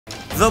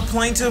The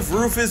plaintiff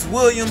Rufus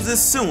Williams is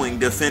suing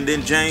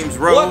defendant James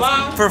Rose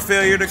for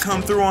failure to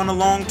come through on a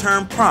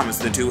long-term promise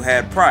the two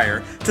had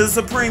prior to the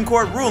Supreme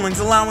Court rulings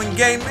allowing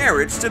gay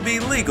marriage to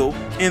be legal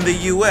in the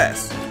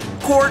U.S.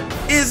 Court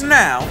is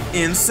now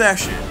in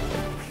session.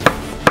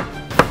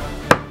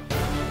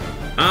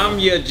 I'm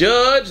your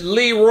judge,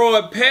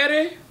 Leroy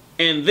Petty,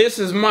 and this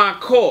is my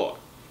court.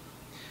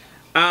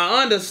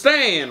 I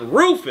understand,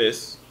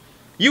 Rufus,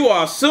 you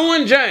are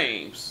suing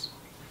James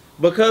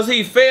because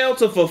he failed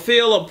to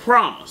fulfill a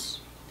promise.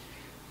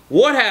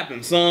 What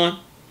happened, son?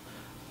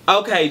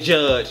 Okay,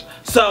 Judge.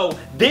 So,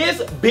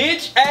 this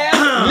bitch-ass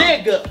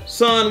nigga...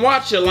 Son,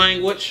 watch your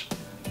language.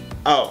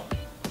 Oh,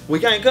 we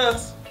can't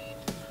cuss?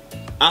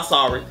 I'm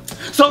sorry.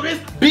 So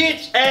this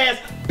bitch-ass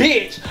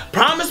bitch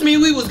promised me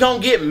we was gonna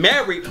get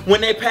married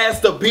when they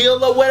passed the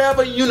bill or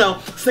whatever, you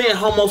know, saying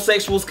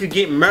homosexuals could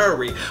get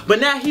married. But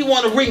now he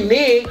wanna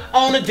renege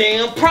on the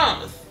damn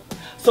promise.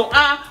 So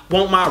I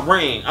want my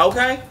ring,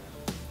 okay?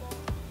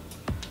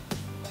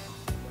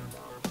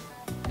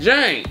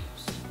 James,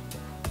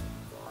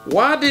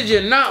 why did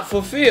you not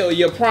fulfill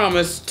your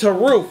promise to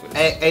Rufus?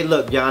 Hey,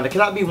 look, Yonder,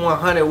 can I be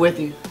 100 with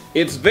you?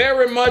 It's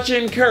very much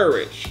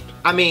encouraged.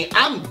 I mean,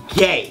 I'm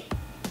gay,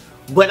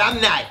 but I'm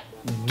not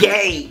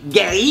gay.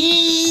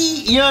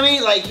 You know what I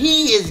mean? Like,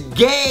 he is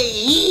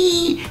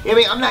gay. I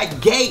mean, I'm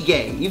not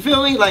gay. You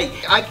feel me? Like,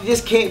 I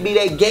just can't be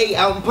that gay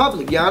out in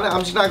public, Yonder.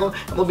 I'm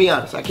gonna be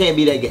honest. I can't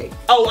be that gay.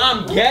 Oh,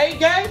 I'm gay?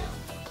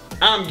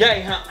 I'm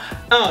gay,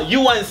 huh?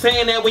 You wasn't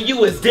saying that when you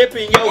was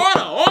dipping your...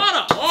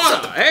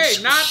 Order! Hey,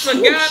 not the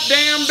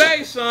goddamn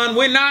day, son.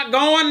 We're not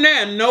going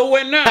there. No,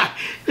 we're not.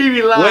 He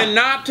be lying. We're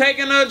not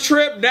taking a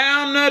trip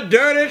down the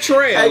dirty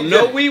trail. Hey,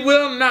 no, we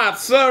will not,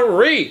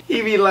 sirree.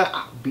 He be like,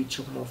 I'll beat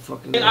your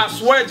motherfucking ass. I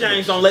swear,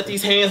 James, don't let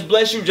these hands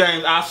bless you,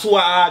 James. I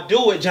swear I'll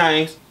do it,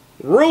 James.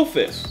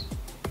 Rufus,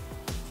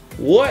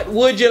 what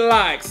would you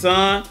like,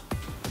 son?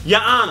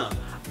 Your Honor,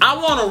 I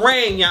want a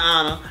ring, Your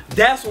Honor.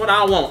 That's what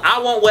I want.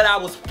 I want what I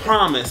was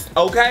promised,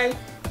 okay?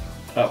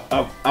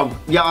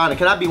 Your Honor,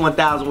 can I be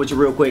 1,000 with you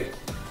real quick?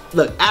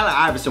 Look, Allen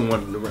Iverson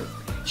wanted the ring.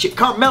 Shit,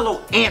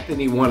 Carmelo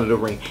Anthony wanted the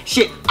ring.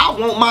 Shit, I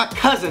want my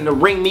cousin to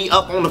ring me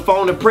up on the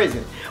phone in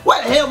prison.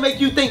 What the hell make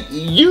you think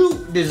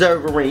you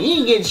deserve a ring? You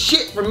ain't getting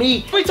shit from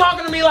me. You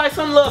talking to me like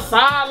some little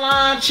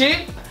sideline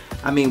chick?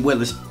 I mean,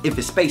 well, if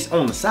it's space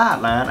on the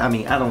sideline, I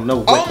mean, I don't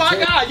know. Oh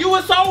my God, you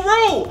were so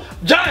rude.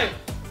 James,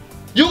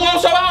 you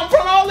want to show out in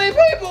front of all these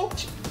people?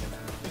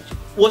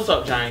 What's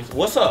up, James?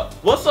 What's up?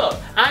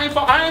 I ain't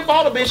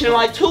fought a bitch in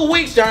like 2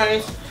 weeks,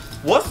 James.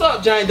 What's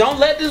up, James? Don't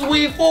let this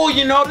weed fool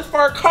you, know this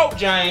fur coat,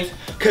 James.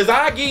 Cause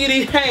I give you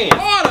these hands.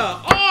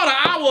 Order!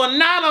 I will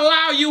not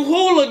allow you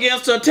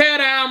hooligans to tear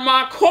down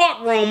my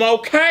courtroom,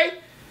 okay?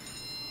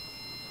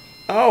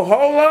 Oh,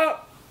 hold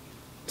up.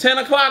 10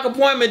 o'clock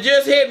appointment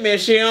just hit me.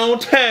 She on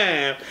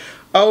time.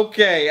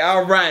 Okay,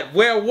 all right.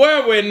 Where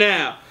were we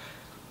now?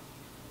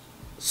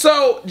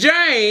 So,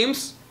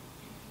 James,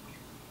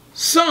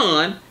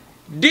 son,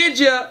 did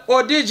you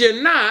or did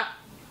you not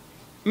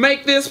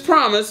make this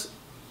promise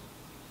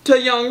to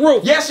young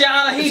Rufus? Yes, Your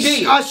Honor, he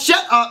did.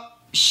 Shut up.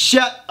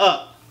 Shut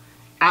up.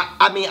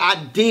 I mean,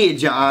 I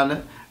did, Your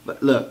Honor.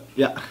 But look,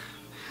 Your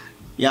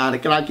Honor,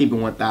 can I keep it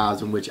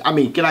 1,000 with you? I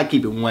mean, can I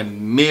keep it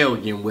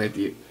 1,000,000 with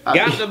you?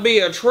 Got to be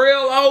a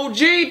trill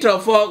OG to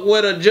fuck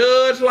with a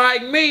judge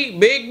like me.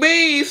 Big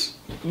B's.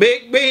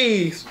 Big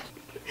B's.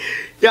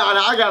 Your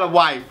Honor, I got a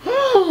wife.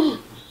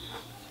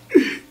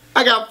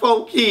 I got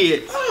 4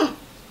 kids.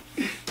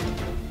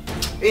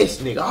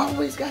 This nigga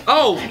always got...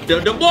 Oh,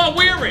 the boy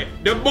weary.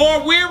 The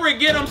boy weary.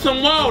 Get him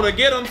some water.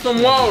 Get him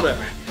some water.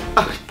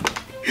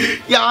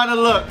 Your Honor,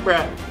 look,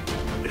 bruh.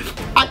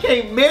 I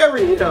can't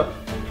marry him.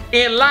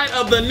 In light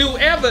of the new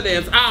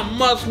evidence, I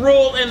must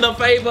rule in the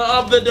favor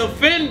of the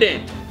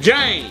defendant,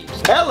 James.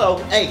 Hello.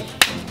 Hey.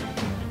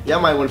 Y'all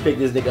might want to pick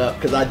this nigga up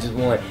because I just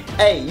won.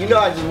 Hey, you know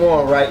I just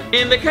won, right?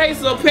 In the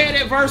case of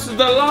Petty versus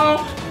the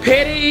law,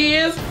 Petty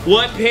is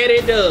what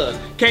Petty does.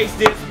 Case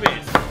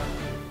dismissed.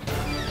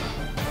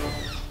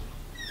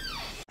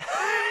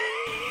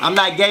 I'm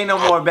not gay no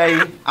more,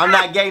 baby. I'm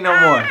not gay no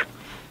more.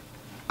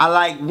 I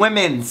like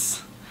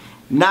women's,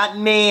 not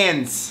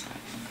men's.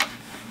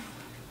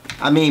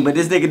 I mean, but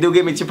this nigga do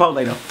give me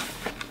Chipotle though.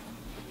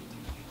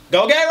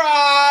 Go gay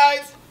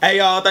rides! Hey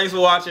y'all, thanks for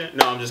watching.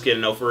 No, I'm just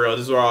kidding. No, for real.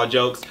 This were all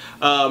jokes.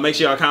 Make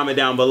sure y'all comment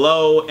down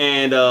below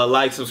and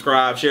like,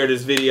 subscribe, share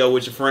this video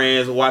with your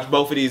friends. Watch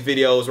both of these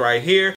videos right here.